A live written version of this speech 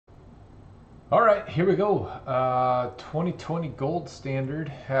All right, here we go. 2020 Gold Standard,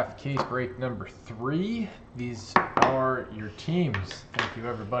 half case break number 3. These are your teams. Thank you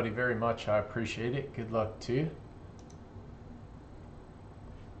everybody very much. I appreciate it. Good luck to you.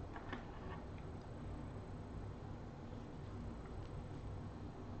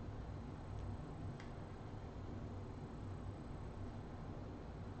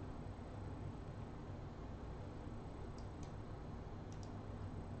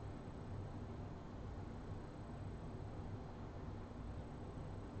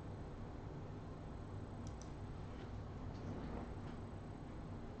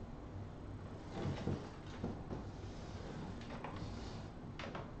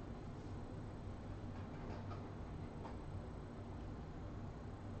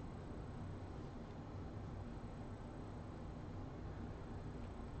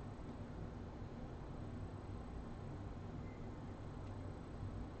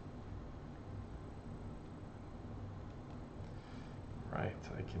 Right,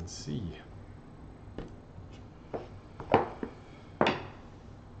 I can see.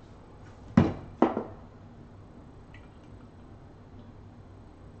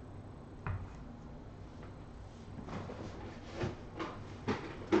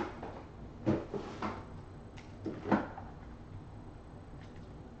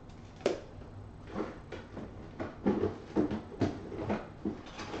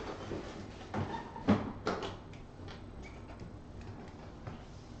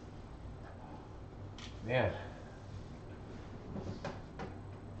 Man, it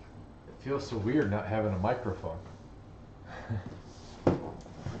feels so weird not having a microphone. Can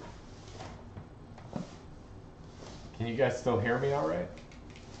you guys still hear me all right?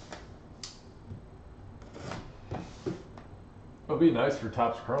 It'll be nice for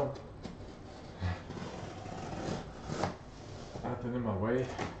Topps Chrome. Nothing in my way.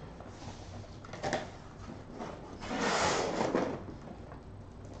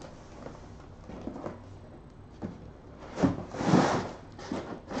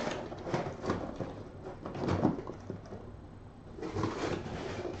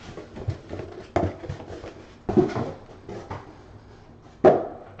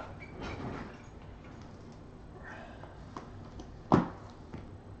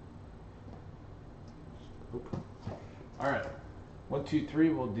 All right, 1, 2, 3,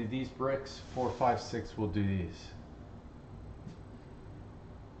 we'll do these bricks. 4, 5, 6, we'll do these.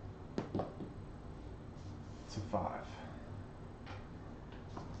 It's a 5.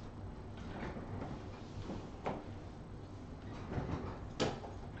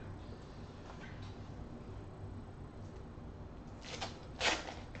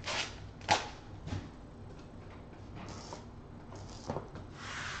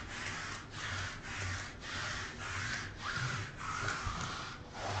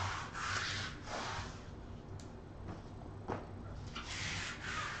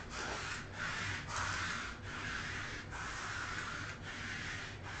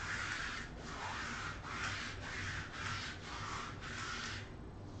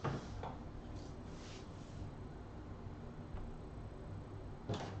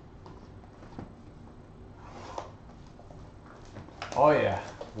 Oh yeah,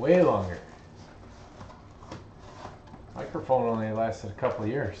 way longer. Microphone only lasted a couple of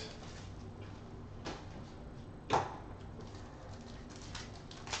years.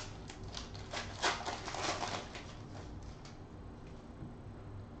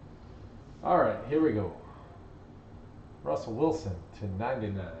 All right, here we go. Russell Wilson to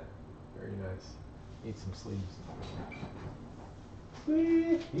 99. Very nice. Need some sleeves.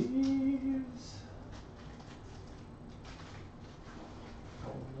 Sleeves.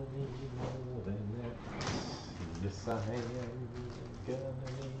 Gonna need more than that. Yes, I am gonna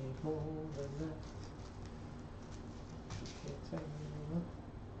need more than that. You can't tell me.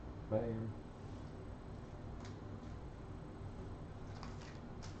 Bam.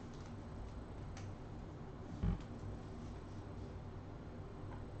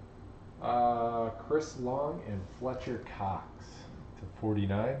 Chris Long and Fletcher Cox to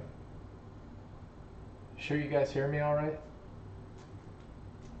 49. Sure you guys hear me all right?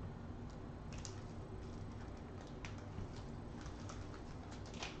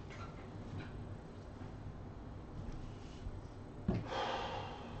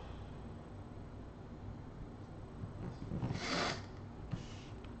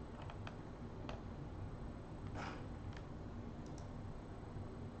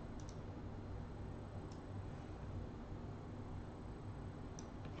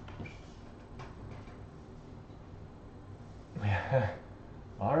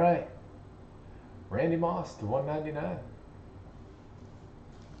 All right. Randy Moss to 199.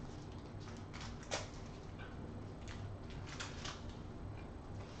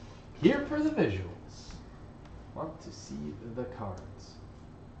 Here for the visuals. Want to see the cards.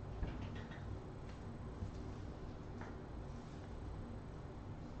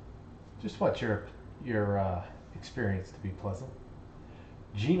 Just want your experience to be pleasant.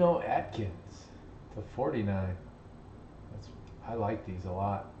 Geno Atkins to 49. I like these a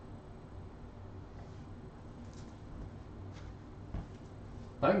lot.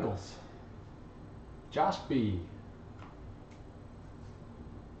 Bengals. Josh B.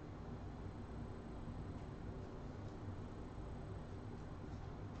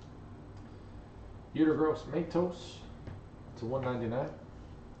 Utergross Matos to 199.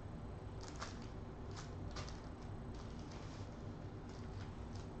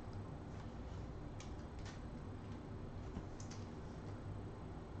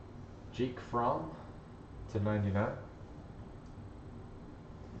 Jake Fromm to 99.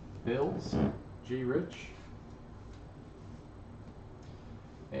 Bills, G. Rich.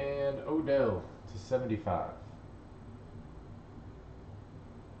 And Odell to 75.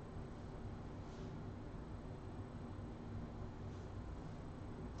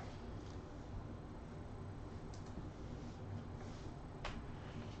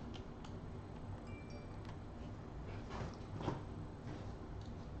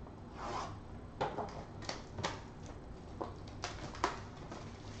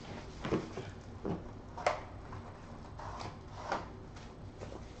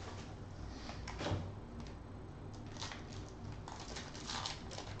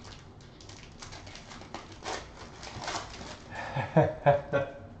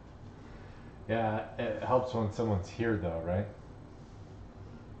 Yeah, it helps when someone's here though, right?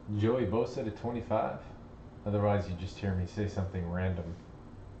 Joey Bosa to 25. Otherwise you just hear me say something random.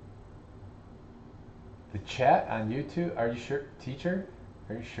 The chat on YouTube, are you sure, teacher?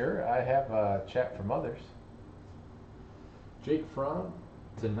 Are you sure? I have a chat from others. Jake Fromm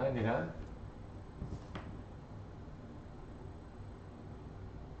to 99.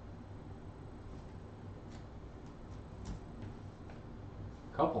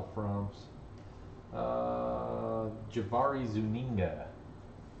 Couple Fromms. Jabari Zuninga.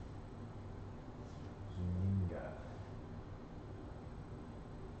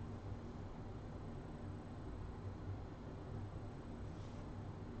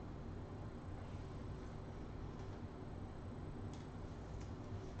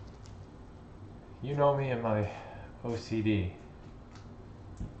 You know me and my OCD.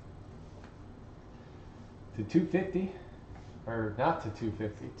 To 250, or not to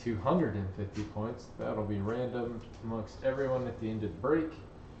 250, 250 points. That'll be random amongst everyone at the end of the break.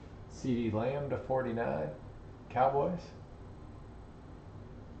 CD Lamb to 49, Cowboys.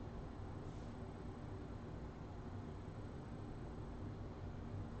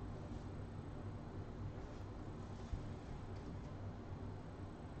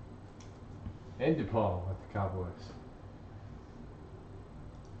 And DePaul with the Cowboys.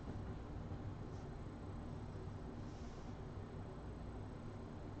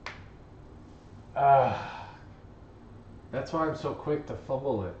 That's why I'm so quick to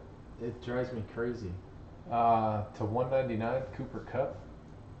fumble it. It drives me crazy. To 199, Cooper Kupp.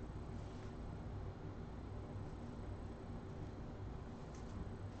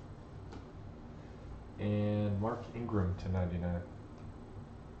 And Mark Ingram to 99.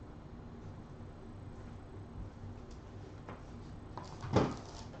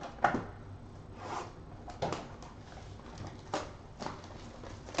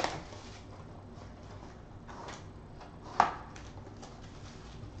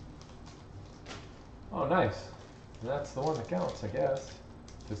 Oh, nice. That's the one that counts, I guess.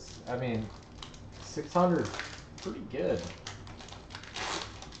 Just, I mean, 600, pretty good.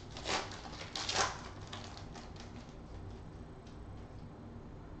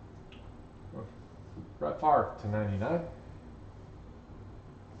 Brett Favre to 99.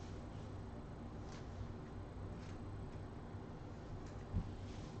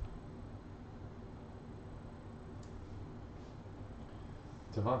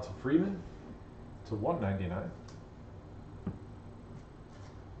 Devonta Freeman to 199.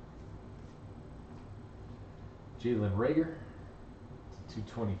 Jalen Reagor to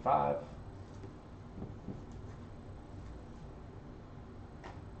 225.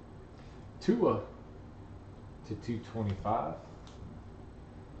 Tua to 225.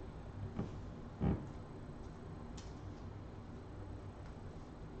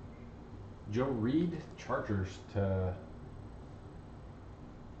 Joe Reed, Chargers to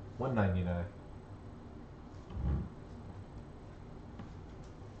 199.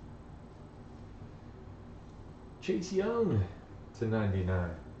 Chase Young to 99.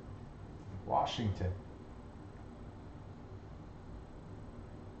 Washington.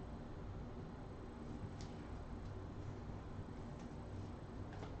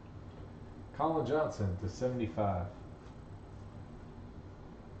 Colin Johnson to 75.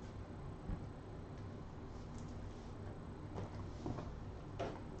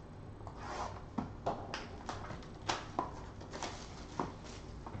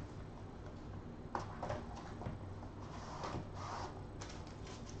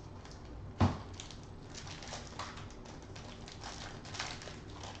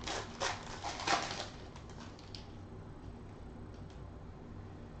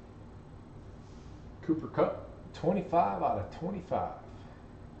 Cooper Kupp, 25 out of 25.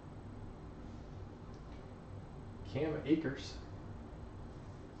 Cam Akers.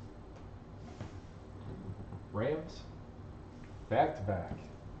 Rams, back to back.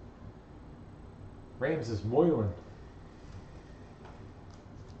 Rams is Moylan.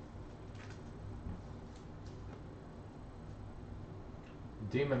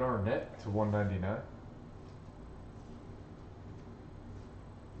 Damon Arnett to 199.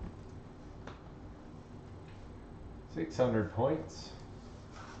 $600 points.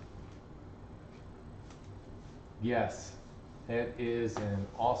 Yes, it is an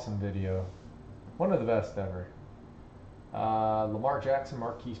awesome video. One of the best ever. Lamar Jackson,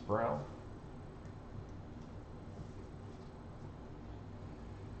 Marquise Brown.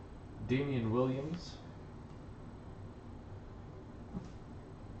 Damian Williams.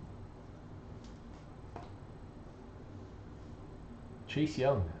 Chase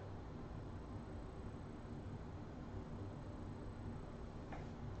Young.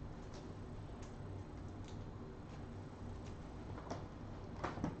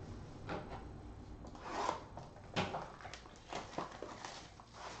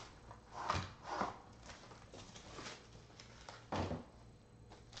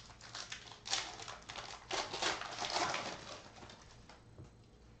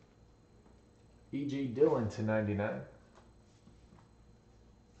 E.J. Dillon to 99.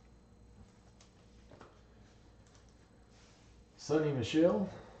 Sonny Michel,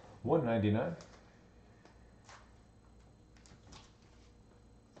 199.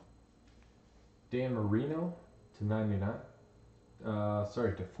 Dan Marino to 99.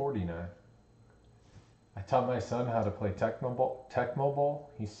 Sorry, to 49. I taught my son how to play Tecmo Bowl.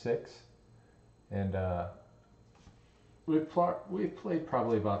 He's 6. And we've played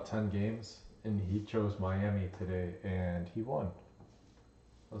probably about 10 games. And he chose Miami today, and he won.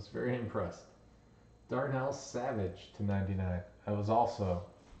 I was very impressed. Darnell Savage to 99. I was also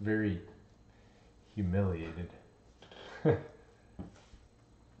very humiliated.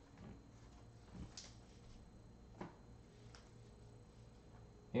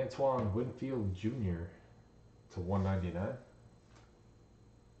 Antoine Winfield Jr. to 199.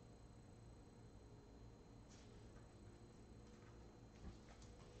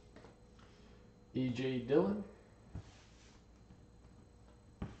 E.J. Dillon.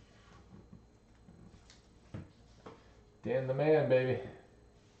 Dan the Man, baby.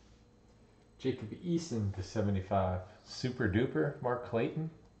 Jacob Eason to 75. Super Duper, Mark Clayton.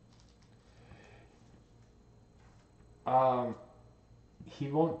 He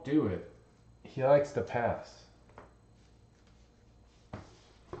won't do it. He likes to pass.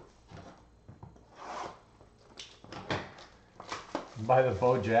 By the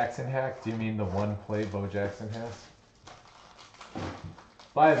Bo Jackson hack, do you mean the one play Bo Jackson has?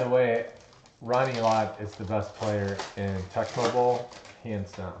 By the way, Ronnie Lott is the best player in Tecmo Bowl,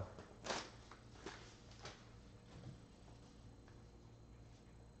 hands down.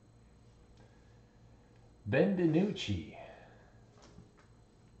 Ben DiNucci,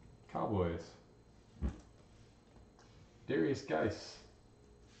 Cowboys. Darius Geis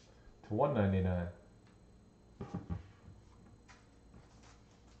to 199.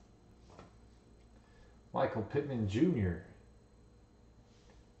 Michael Pittman Jr.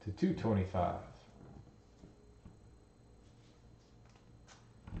 to 225.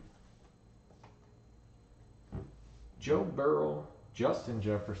 Joe Burrow, Justin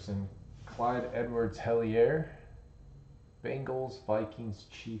Jefferson, Clyde Edwards-Helaire, Bengals, Vikings,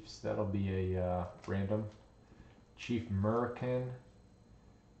 Chiefs. That'll be a random. Chief Murrican,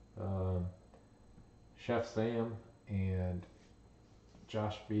 Chef Sam, and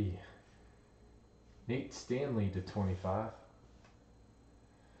Josh B. Nate Stanley to 25.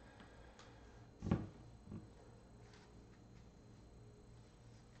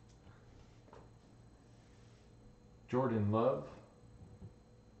 Jordan Love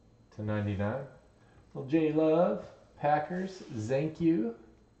to 99. Well, J Love, Packers, thank you.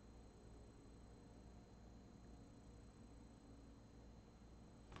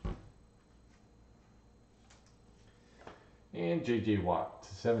 And J.J. Watt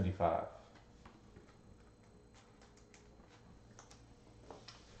to 75.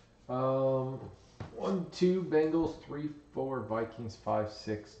 1, 2 Bengals, 3, 4 Vikings, 5,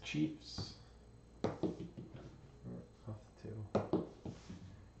 6 Chiefs. Off the table.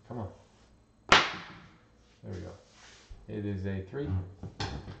 Come on. There we go. It is a 3.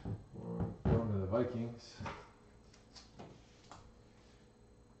 We're going to the Vikings.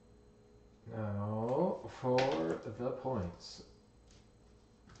 Now for the points.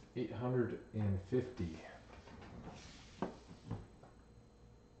 850.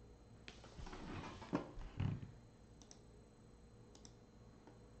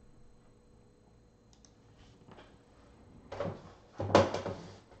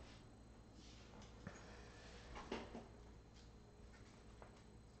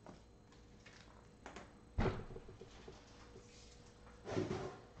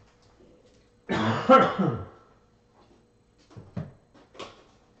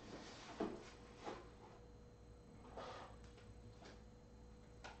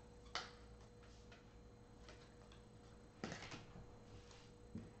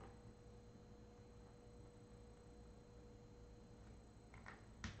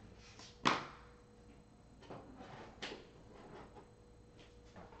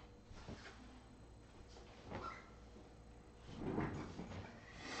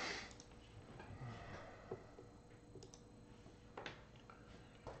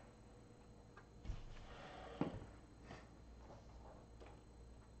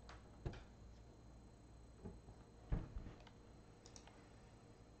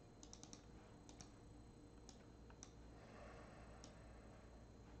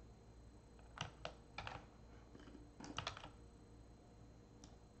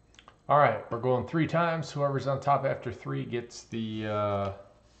 All right, we're going 3 times. Whoever's on top after 3 gets the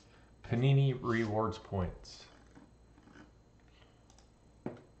Panini rewards points.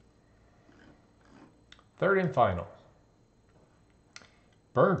 Third and final.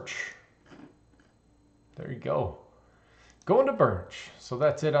 Birch. There you go. Going to Birch. So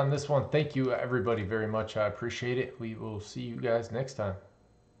that's it on this one. Thank you, everybody, very much. I appreciate it. We will see you guys next time.